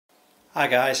Hi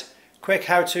guys, quick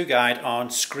how-to guide on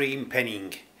screen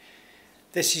pinning.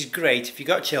 This is great if you've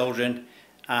got children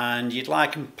and you'd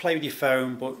like them to play with your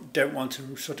phone but don't want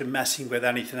them sort of messing with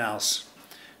anything else.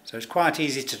 So it's quite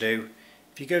easy to do.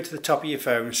 If you go to the top of your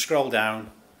phone, scroll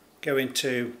down, go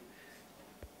into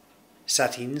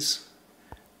settings,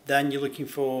 then you're looking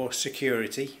for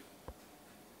security.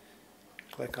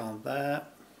 Click on there,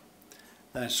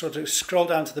 then sort of scroll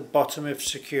down to the bottom of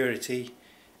security,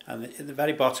 and at the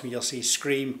very bottom you'll see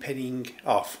screen pinning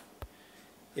off.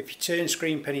 If you turn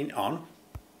screen pinning on,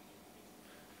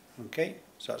 okay,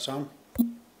 so that's on.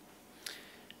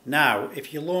 Now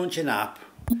if you launch an app,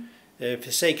 for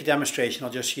the sake of demonstration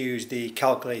I'll just use the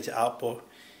calculator app, but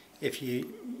if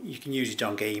you can use it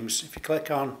on games. If you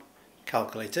click on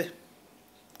calculator,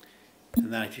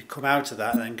 and then if you come out of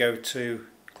that, then go to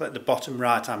click the bottom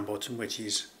right hand button, which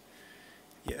is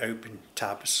your open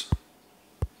tabs.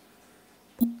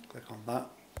 Click on that.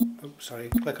 Oh, sorry.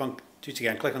 Do it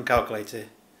again. Click on calculator,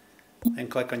 then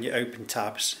click on your open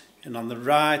tabs, and on the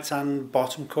right hand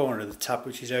bottom corner of the tab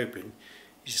which is open,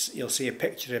 you'll see a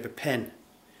picture of a pin.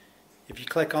 If you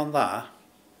click on that,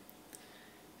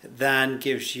 it then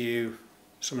gives you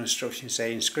some instructions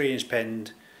saying screen is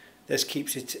pinned. This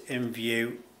keeps it in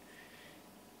view.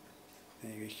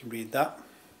 There you can read that.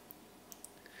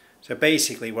 So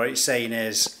basically what it's saying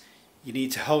is you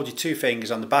need to hold your two fingers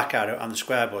on the back arrow and the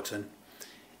square button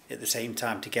at the same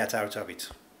time to get out of it.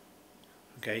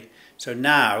 Okay, so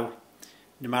now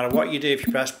no matter what you do, if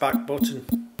you press back button,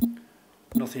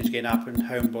 nothing's going to happen.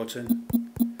 Home button,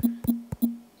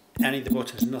 any of the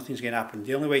buttons, nothing's going to happen.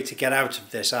 The only way to get out of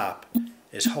this app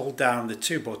is hold down the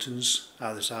two buttons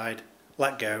either side,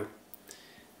 let go,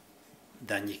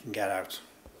 then you can get out.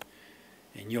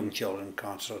 And young children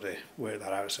can't sort of work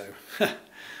that out, so there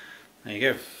you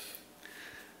go.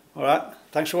 Alright,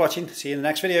 thanks for watching. See you in the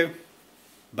next video.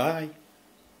 Bye.